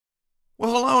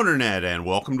Well, hello Internet, and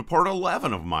welcome to part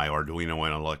 11 of my Arduino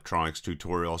and electronics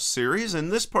tutorial series. In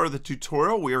this part of the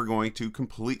tutorial, we are going to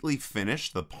completely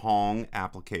finish the Pong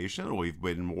application that we've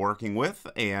been working with,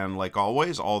 and like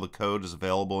always, all the code is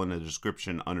available in the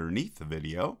description underneath the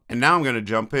video. And now I'm going to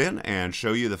jump in and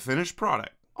show you the finished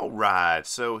product. Alright,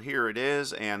 so here it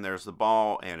is, and there's the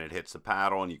ball, and it hits the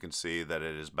paddle, and you can see that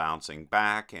it is bouncing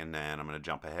back. And then I'm going to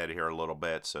jump ahead here a little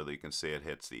bit so that you can see it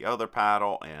hits the other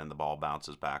paddle, and the ball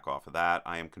bounces back off of that.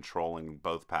 I am controlling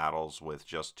both paddles with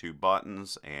just 2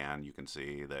 buttons, and you can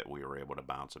see that we were able to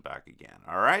bounce it back again.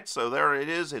 Alright, so there it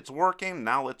is, it's working.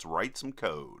 Now let's write some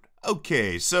code.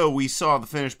 Okay, so we saw the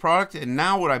finished product, and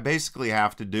now what I basically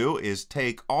have to do is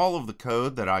take all of the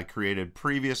code that I created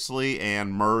previously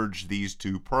and merge these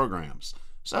two programs.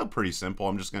 So pretty simple.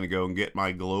 I'm just going to go and get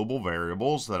my global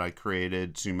variables that I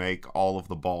created to make all of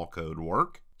the ball code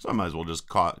work. So I might as well just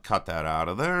cut that out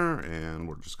of there, and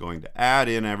we're just going to add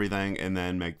in everything and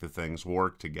then make the things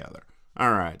work together.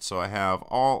 Alright, so I have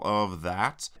all of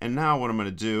that, and now what I'm going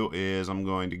to do is I'm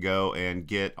going to go and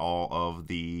get all of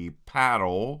the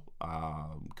paddle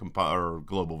or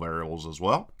global variables as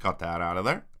well. Cut that out of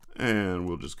there, and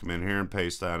we'll just come in here and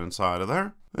paste that inside of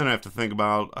there. Then I have to think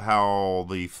about how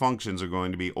the functions are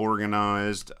going to be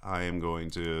organized. I am going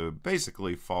to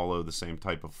basically follow the same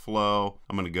type of flow.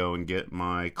 I'm going to go and get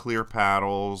my clear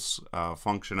paddles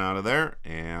function out of there,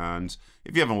 and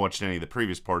if you haven't watched any of the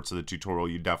previous parts of the tutorial,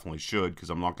 you definitely should,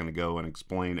 because I'm not going to go and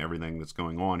explain everything that's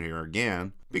going on here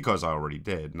again, because I already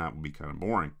did, and that would be kind of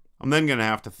boring. I'm then going to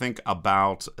have to think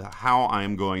about how I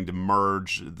am going to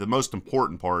merge. The most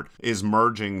important part is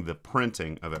merging the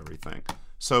printing of everything.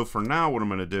 So for now, what I'm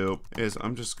going to do is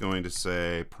I'm just going to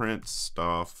say print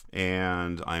stuff,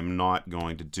 and I'm not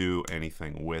going to do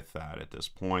anything with that at this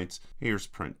point. Here's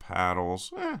print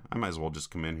paddles. I might as well just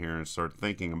come in here and start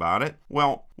thinking about it.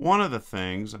 Well, one of the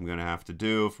things I'm going to have to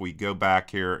do, if we go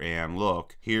back here and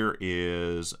look, here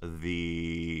is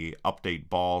the update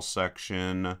ball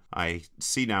section. I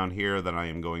see down here that I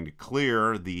am going to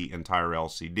clear the entire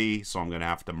LCD, so I'm going to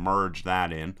have to merge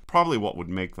that in. Probably what would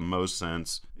make the most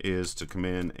sense is to come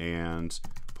in and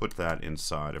put that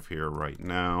inside of here right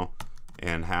now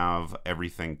and have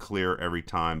everything clear every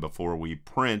time before we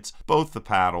print both the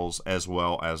paddles as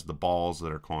well as the balls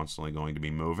that are constantly going to be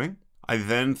moving. I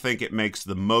then think it makes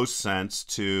the most sense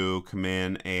to come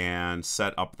in and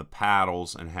set up the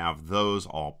paddles and have those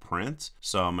all print.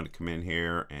 So I'm going to come in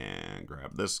here and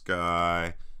grab this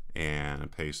guy and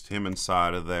paste him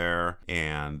inside of there,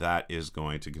 and that is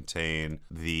going to contain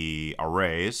the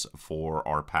arrays for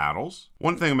our paddles.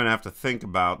 One thing I'm going to have to think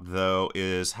about though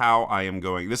is how I am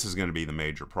going, this is going to be the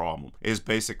major problem, is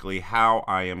basically how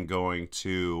I am going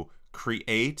to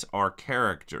create our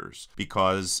characters,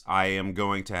 because I am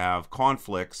going to have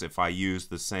conflicts if I use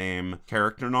the same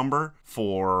character number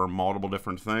for multiple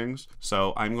different things.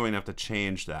 So I'm going to have to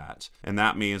change that, and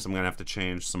that means I'm going to have to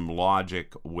change some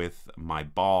logic with my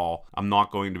ball. I'm not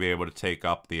going to be able to take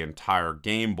up the entire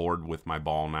game board with my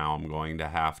ball now. I'm going to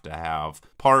have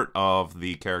part of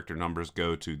the character numbers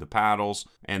go to the paddles,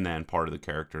 and then part of the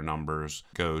character numbers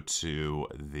go to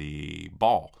the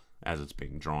ball as it's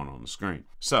being drawn on the screen.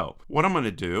 So what I'm going to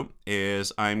do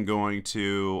is I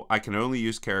can only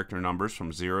use character numbers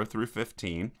from 0 through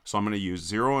 15. So I'm going to use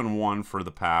 0 and 1 for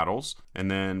the paddles. And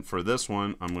then for this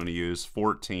one, I'm going to use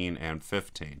 14 and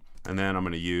 15. And then I'm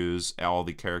going to use all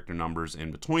the character numbers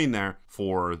in between there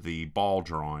for the ball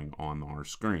drawing on our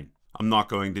screen. I'm not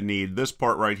going to need this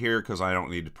part right here because I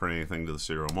don't need to print anything to the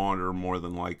serial monitor more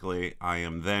than likely. I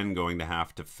am then going to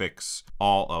have to fix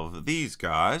all of these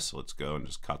guys. So let's go and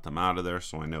just cut them out of there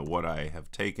so I know what I have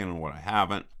taken and what I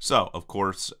haven't. So of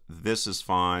course this is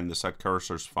fine, the set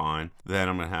cursor is fine. Then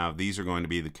I'm going to have, these are going to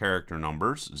be the character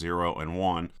numbers 0 and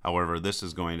 1. However, this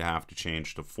is going to have to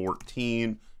change to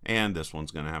 14. And this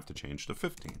one's going to have to change to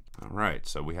 15. All right,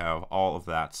 so we have all of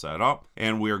that set up,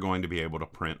 and we are going to be able to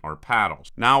print our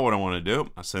paddles. Now what I want to do,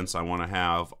 since I want to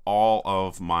have all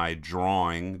of my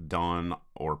drawing done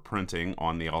or printing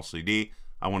on the LCD,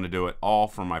 I want to do it all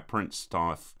from my print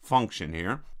stuff function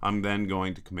here. I'm then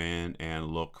going to come in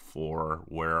and look for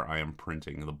where I am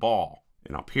printing the ball.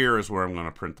 And up here is where I'm going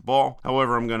to print the ball.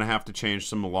 However, I'm going to have to change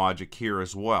some logic here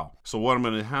as well. So what I'm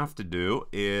going to have to do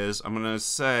is I'm going to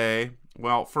say,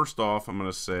 well, first off, I'm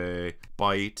going to say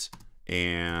byte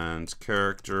and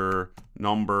character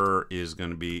number is going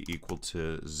to be equal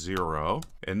to 0.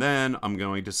 And then I'm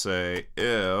going to say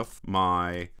if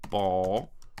my ball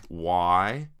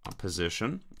Y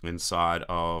position inside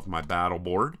of my battle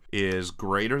board is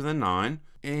greater than 9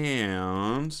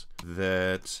 and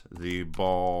that the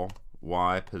ball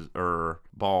y or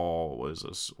ball was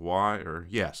this y, or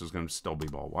yes, it's going to still be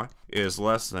ball y, is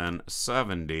less than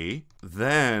 70,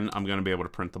 then I'm going to be able to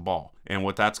print the ball. And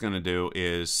what that's going to do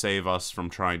is save us from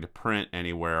trying to print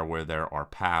anywhere where there are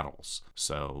paddles.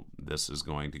 So this is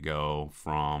going to go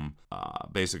from,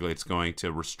 basically it's going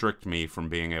to restrict me from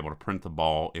being able to print the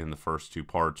ball in the first two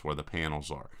parts where the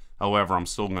panels are. However, I'm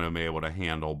still going to be able to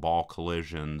handle ball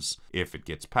collisions if it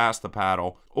gets past the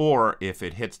paddle or if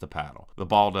it hits the paddle. The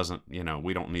ball doesn't,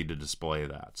 we don't need to display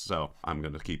that. So I'm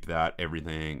going to keep that.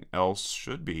 Everything else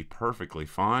should be perfectly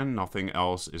fine. Nothing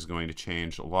else is going to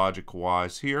change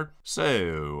logic-wise here.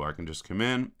 So I can just come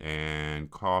in and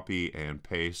copy and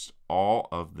paste all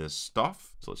of this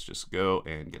stuff. So let's just go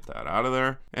and get that out of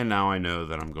there. And now I know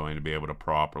that I'm going to be able to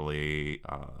properly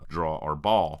draw our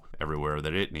ball everywhere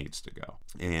that it needs to go.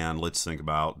 And let's think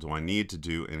about, do I need to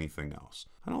do anything else?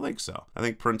 I don't think so. I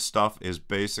think print stuff is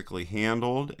basically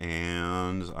handled,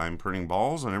 and I'm printing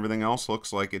balls, and everything else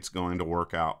looks like it's going to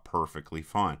work out perfectly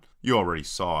fine. You already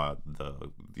saw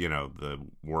the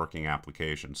working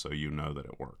application, so you know that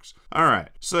it works. All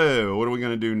right, so what are we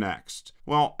going to do next?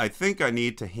 Well, I think I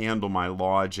need to handle my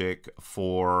logic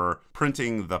for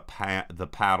printing the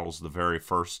paddles the very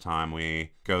first time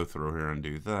we go through here and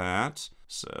do that.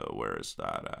 So where is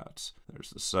that at? There's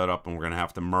the setup, and we're going to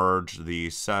have to merge the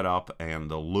setup and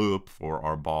the loop for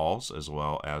our balls as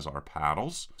well as our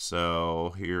paddles.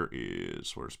 So here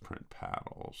is, where's print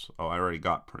paddles? Oh, I already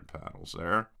got print paddles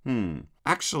there.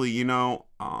 Actually, I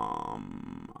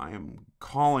am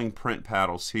calling print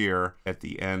paddles here at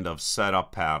the end of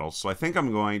setup paddles. So I think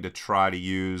I'm going to try to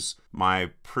use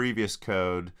my previous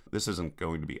code. This isn't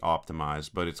going to be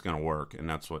optimized, but it's going to work. And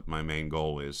that's what my main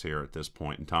goal is here at this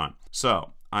point in time.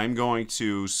 So I'm going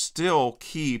to still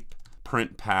keep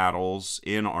print paddles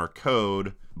in our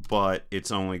code, but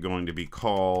it's only going to be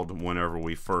called whenever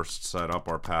we first set up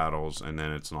our paddles, and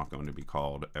then it's not going to be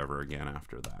called ever again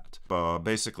after that.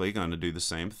 Basically going to do the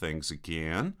same things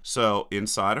again. So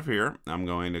inside of here, I'm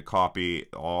going to copy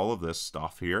all of this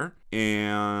stuff here,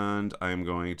 and I'm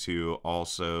going to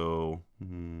also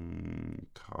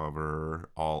cover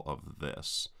all of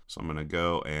this. So I'm going to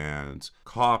go and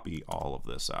copy all of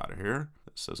this out of here.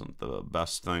 This isn't the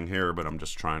best thing here, but I'm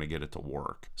just trying to get it to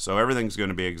work. So everything's going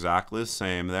to be exactly the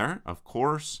same there, of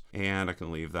course, and I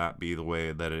can leave that be the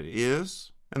way that it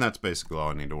is. And that's basically all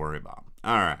I need to worry about.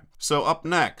 All right, so up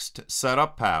next, set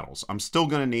up paddles. I'm still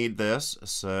going to need this,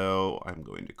 so I'm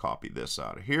going to copy this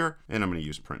out of here, and I'm going to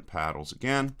use print paddles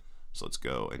again. So let's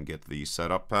go and get the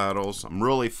setup paddles. I'm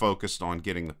really focused on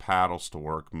getting the paddles to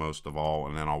work most of all,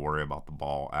 and then I'll worry about the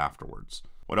ball afterwards.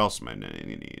 What else am I going to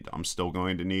need? I'm still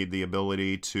going to need the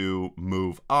ability to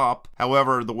move up.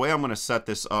 However, the way I'm going to set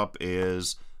this up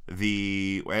is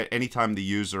anytime the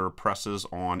user presses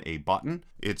on a button,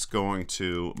 it's going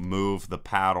to move the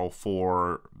paddle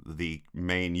for the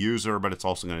main user, but it's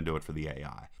also going to do it for the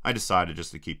AI. I decided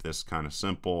just to keep this kind of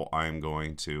simple. I'm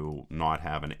going to not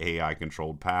have an AI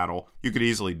controlled paddle. You could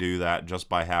easily do that just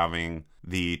by having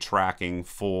the tracking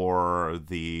for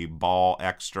the ball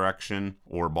X direction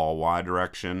or ball Y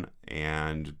direction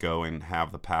and go and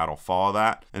have the paddle follow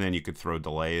that. And then you could throw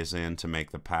delays in to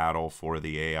make the paddle for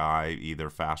the AI either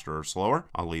faster or slower.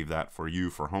 I'll leave that for you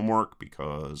for homework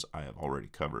because I have already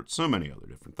covered so many other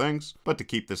different things. But to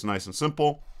keep this nice and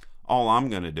simple, all I'm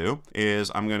going to do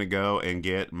is I'm going to go and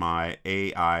get my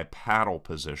AI paddle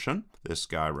position, this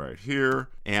guy right here,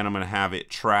 and I'm going to have it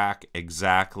track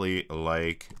exactly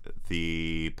like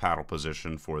the paddle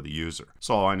position for the user.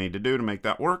 So all I need to do to make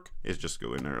that work is just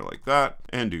go in there like that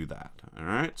and do that. All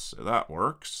right, so that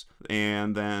works.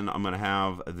 And then I'm going to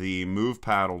have the move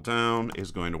paddle down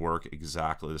is going to work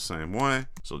exactly the same way.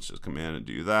 So let's just come in and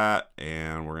do that.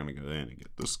 And we're going to go in and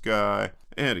get this guy.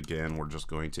 And again, we're just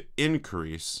going to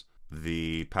increase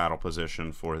the paddle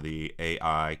position for the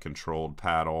AI controlled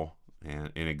paddle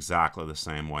and in exactly the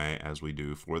same way as we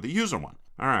do for the user one.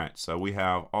 All right, so we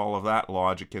have all of that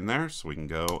logic in there, so we can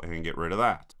go and get rid of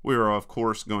that. We're of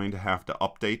course going to have to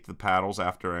update the paddles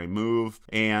after I move,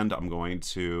 and I'm going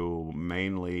to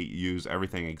mainly use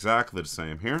everything exactly the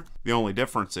same here. The only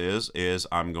difference is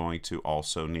I'm going to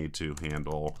also need to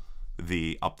handle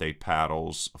the update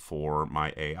paddles for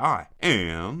my AI.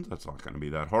 And that's not going to be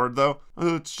that hard though.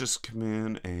 Let's just come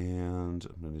in and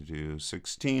I'm going to do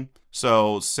 16.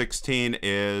 So 16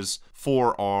 is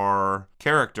for our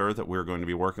character that we're going to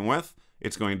be working with.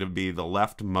 It's going to be the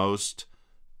leftmost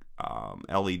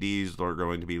LEDs that are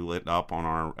going to be lit up on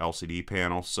our LCD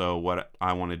panel. So what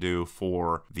I want to do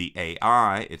for the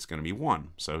AI, it's going to be 1.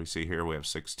 So you see here we have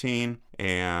 16,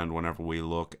 and whenever we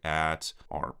look at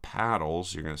our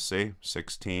paddles, you're going to see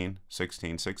 16,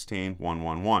 16, 16, 1,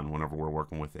 1, 1 whenever we're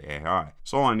working with the AI.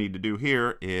 So all I need to do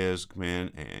here is come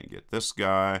in and get this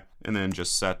guy, and then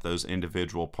just set those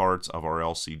individual parts of our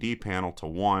LCD panel to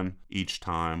 1 each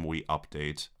time we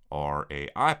update our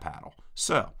AI paddle.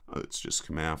 So let's just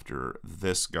come after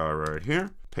this guy right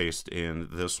here, paste in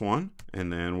this one,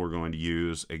 and then we're going to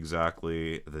use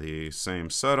exactly the same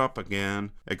setup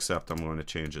again, except I'm going to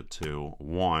change it to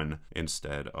 1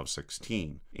 instead of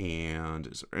 16. And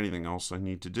is there anything else I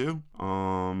need to do?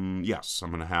 Yes,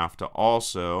 I'm going to have to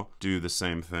also do the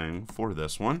same thing for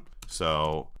this one.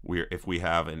 So if we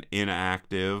have an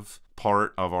inactive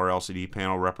part of our LCD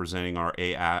panel representing our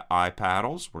AI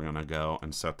paddles, we're going to go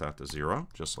and set that to 0,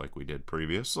 just like we did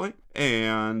previously.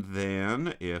 And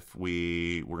then we're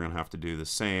going to have to do the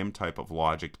same type of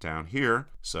logic down here.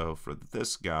 So for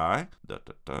this guy,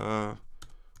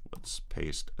 let's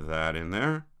paste that in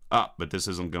there. But this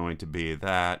isn't going to be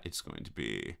that. It's going to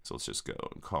be, so let's just go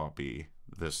and copy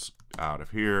this out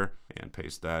of here and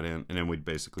paste that in, and then we'd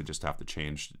basically just have to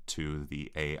change to the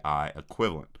AI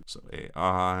equivalent. So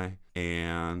AI,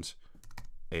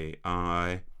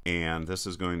 and this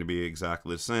is going to be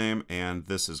exactly the same, and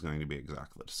this is going to be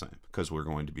exactly the same, because we're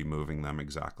going to be moving them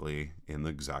exactly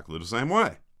the same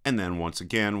way. And then once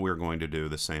again, we're going to do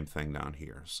the same thing down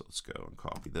here. So let's go and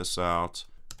copy this out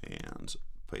and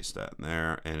paste that in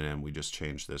there, and then we just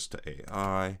change this to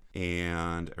AI,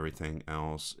 and everything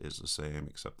else is the same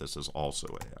except this is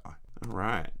also AI. All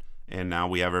right, and now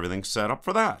we have everything set up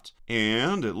for that,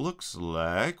 and it looks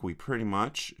like we pretty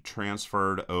much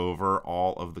transferred over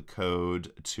all of the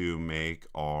code to make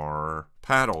our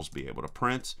paddles be able to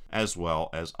print as well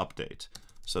as update.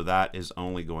 So that is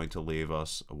only going to leave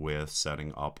us with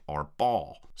setting up our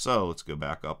ball. So let's go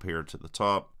back up here to the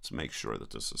top. Let's make sure that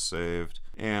this is saved.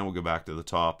 And we'll go back to the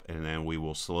top, and then we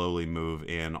will slowly move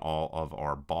in all of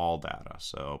our ball data.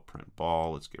 So print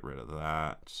ball, let's get rid of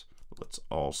that. Let's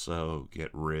also get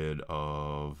rid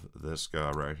of this guy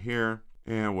right here.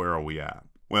 And where are we at?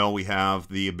 Well, we have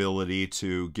the ability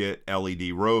to get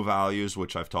LED row values,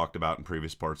 which I've talked about in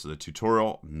previous parts of the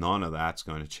tutorial. None of that's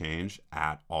going to change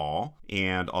at all.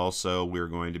 And also, we're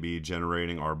going to be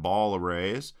generating our ball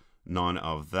arrays. None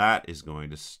of that is going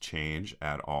to change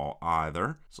at all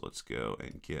either. So let's go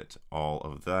and get all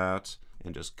of that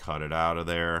and just cut it out of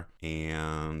there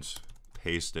and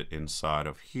paste it inside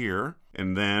of here.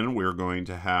 And then we're going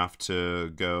to have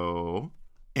to go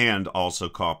and also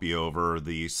copy over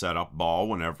the setup ball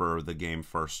whenever the game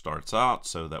first starts out,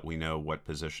 so that we know what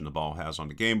position the ball has on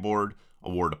the game board.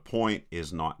 Award a point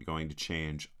is not going to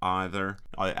change either.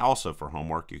 Also for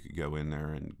homework, you could go in there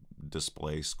and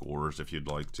display scores if you'd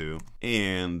like to.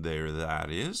 And there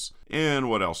that is. And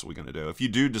what else are we going to do? If you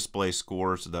do display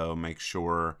scores, though, make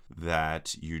sure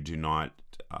that you do not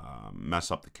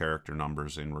mess up the character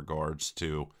numbers in regards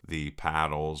to the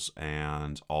paddles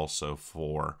and also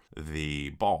for the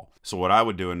ball. So what I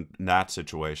would do in that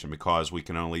situation, because we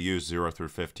can only use 0 through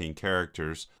 15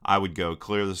 characters, I would go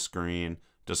clear the screen,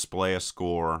 display a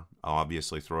score,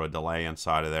 obviously throw a delay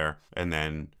inside of there, and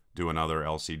then do another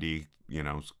LCD,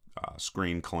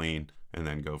 screen clean, and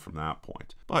then go from that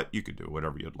point. But you could do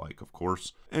whatever you'd like, of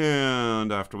course. And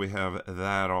after we have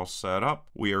that all set up,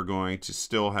 we are going to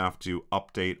still have to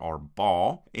update our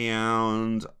ball.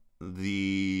 And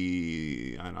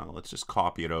let's just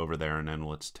copy it over there, and then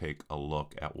let's take a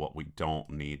look at what we don't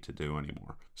need to do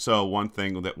anymore. So one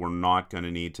thing that we're not going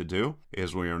to need to do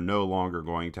is we are no longer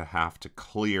going to have to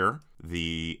clear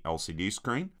the LCD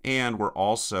screen, and we're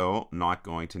also not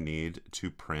going to need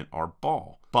to print our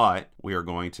ball. But we are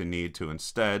going to need to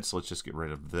instead, so let's just get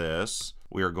rid of this.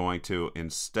 We are going to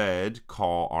instead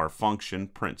call our function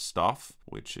print stuff,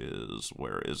 which is,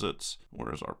 where is it?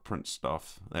 Where is our print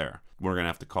stuff? There. We're going to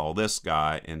have to call this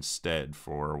guy instead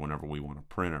for whenever we want to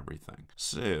print everything.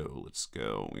 So let's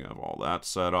go. We have all that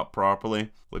set up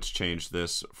properly. Let's change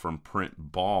this from print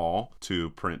ball to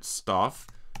print stuff.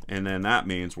 And then that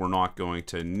means we're not going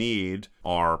to need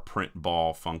our print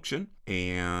ball function.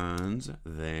 And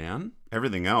then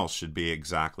everything else should be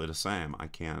exactly the same. I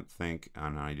can't think,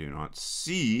 and I do not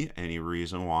see any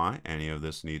reason why any of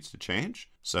this needs to change.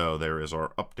 So there is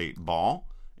our update ball.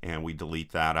 and we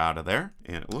delete that out of there.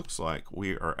 And it looks like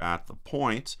we are at the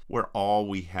point where all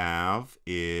we have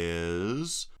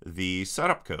is the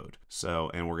setup code.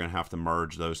 So, and we're going to have to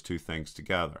merge those two things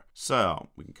together. So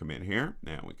we can come in here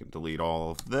and we can delete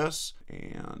all of this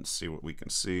and see what we can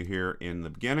see here in the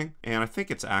beginning. And I think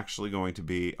it's actually going to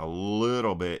be a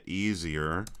little bit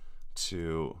easier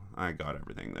to, I got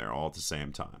everything there all at the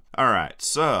same time. All right,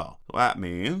 so that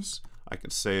means I can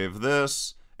save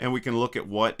this and we can look at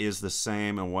what is the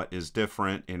same and what is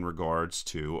different in regards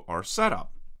to our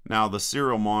setup. Now the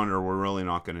serial monitor we're really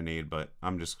not going to need, but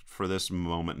I'm just, for this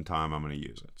moment in time, I'm going to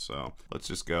use it. So let's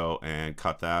just go and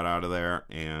cut that out of there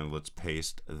and let's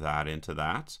paste that into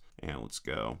that. And let's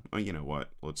go, well, you know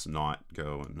what, let's not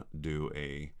go and do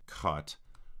a cut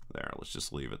there. Let's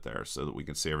just leave it there so that we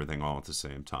can see everything all at the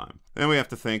same time. Then we have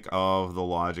to think of the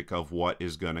logic of what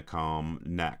is going to come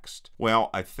next. Well,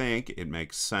 I think it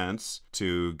makes sense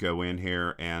to go in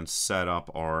here and set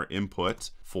up our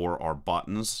input for our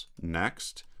buttons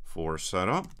next for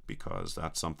setup, because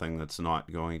that's something that's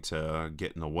not going to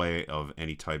get in the way of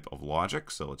any type of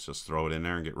logic. So let's just throw it in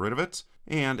there and get rid of it.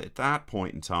 And at that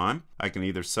point in time, I can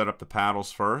either set up the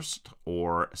paddles first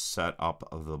or set up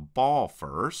the ball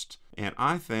first. And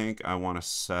I think I want to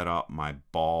set up my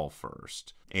ball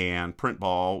first. And print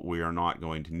ball we are not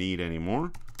going to need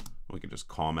anymore. We can just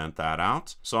comment that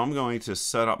out. So I'm going to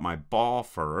set up my ball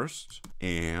first,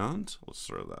 and let's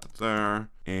throw that there.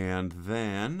 And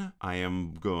then I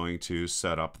am going to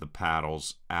set up the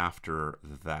paddles after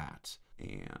that.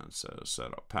 And so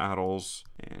set up paddles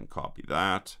and copy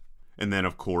that. And then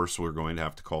of course we're going to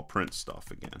have to call print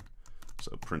stuff again.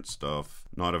 So print stuff,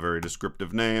 not a very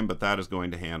descriptive name, but that is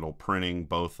going to handle printing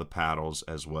both the paddles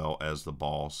as well as the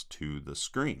balls to the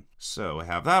screen. So I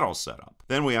have that all set up.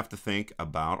 Then we have to think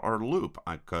about our loop,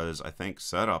 because I think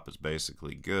setup is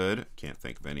basically good. Can't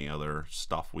think of any other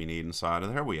stuff we need inside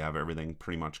of there. We have everything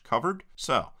pretty much covered.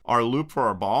 So our loop for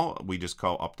our ball, we just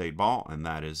call update ball, and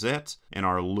that is it. And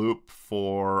our loop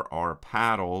for our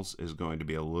paddles is going to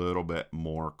be a little bit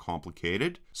more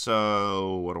complicated.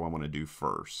 So what do I want to do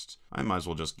first? I might as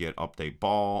well just get update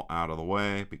ball out of the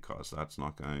way, because that's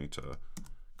not going to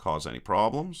cause any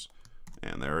problems.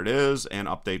 And there it is, and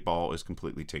update ball is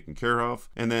completely taken care of.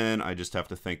 And then I just have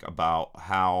to think about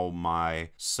how my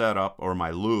setup or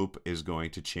my loop is going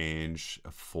to change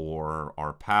for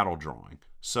our paddle drawing.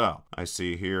 So I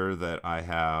see here that I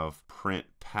have print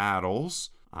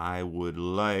paddles. I would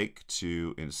like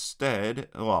to instead,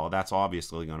 well, that's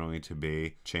obviously going to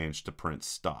be changed to print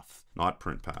stuff, not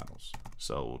print paddles.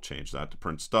 So we'll change that to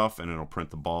print stuff, and it'll print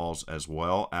the balls as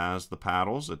well as the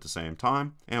paddles at the same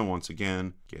time. And once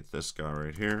again, get this guy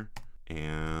right here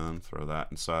and throw that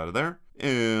inside of there.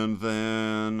 And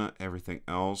then everything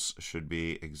else should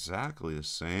be exactly the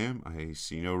same. I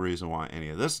see no reason why any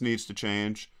of this needs to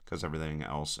change, because everything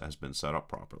else has been set up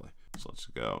properly. So let's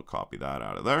go copy that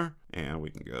out of there, and we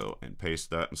can go and paste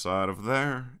that inside of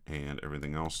there, and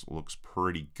everything else looks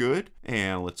pretty good.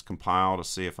 And let's compile to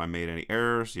see if I made any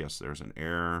errors. Yes, there's an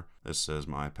error. This says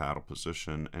my paddle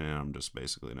position, and I'm just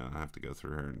basically gonna have to go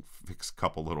through here and fix a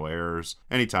couple little errors.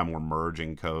 Anytime we're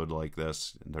merging code like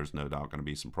this, there's no doubt gonna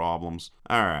be some problems.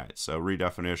 All right, so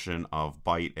redefinition of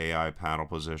byte AI paddle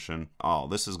position. Oh,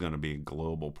 this is gonna be a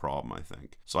global problem, I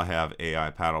think. So I have AI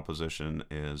paddle position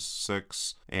is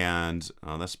 6, and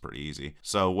that's pretty easy.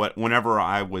 So whenever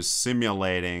I was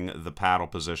simulating the paddle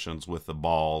positions with the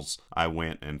balls, I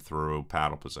went and threw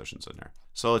paddle positions in there.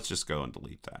 So let's just go and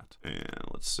delete that, and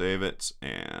let's save it,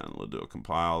 and we'll do a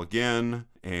compile again.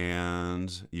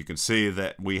 And you can see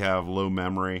that we have low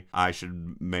memory. I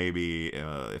should maybe,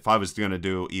 if I was going to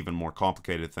do even more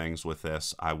complicated things with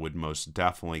this, I would most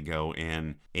definitely go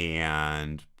in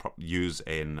and use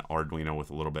an Arduino with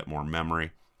a little bit more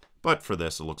memory. But for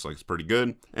this, it looks like it's pretty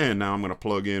good. And now I'm going to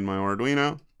plug in my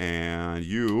Arduino, and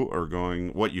you are going,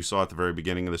 what you saw at the very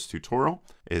beginning of this tutorial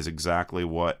is exactly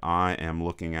what I am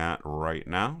looking at right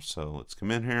now. So let's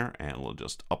come in here and we'll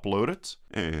just upload it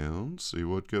and see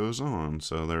what goes on.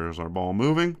 So there's our ball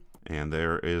moving, and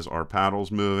there is our paddles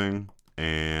moving,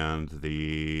 and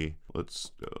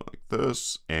let's go like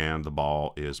this, and the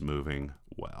ball is moving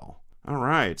well. All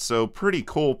right, so pretty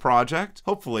cool project.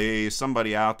 Hopefully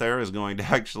somebody out there is going to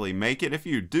actually make it. If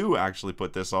you do actually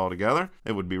put this all together,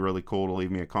 it would be really cool to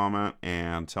leave me a comment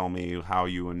and tell me how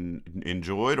you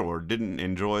enjoyed or didn't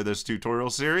enjoy this tutorial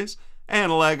series.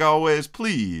 And like always,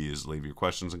 please leave your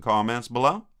questions and comments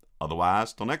below.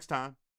 Otherwise, till next time.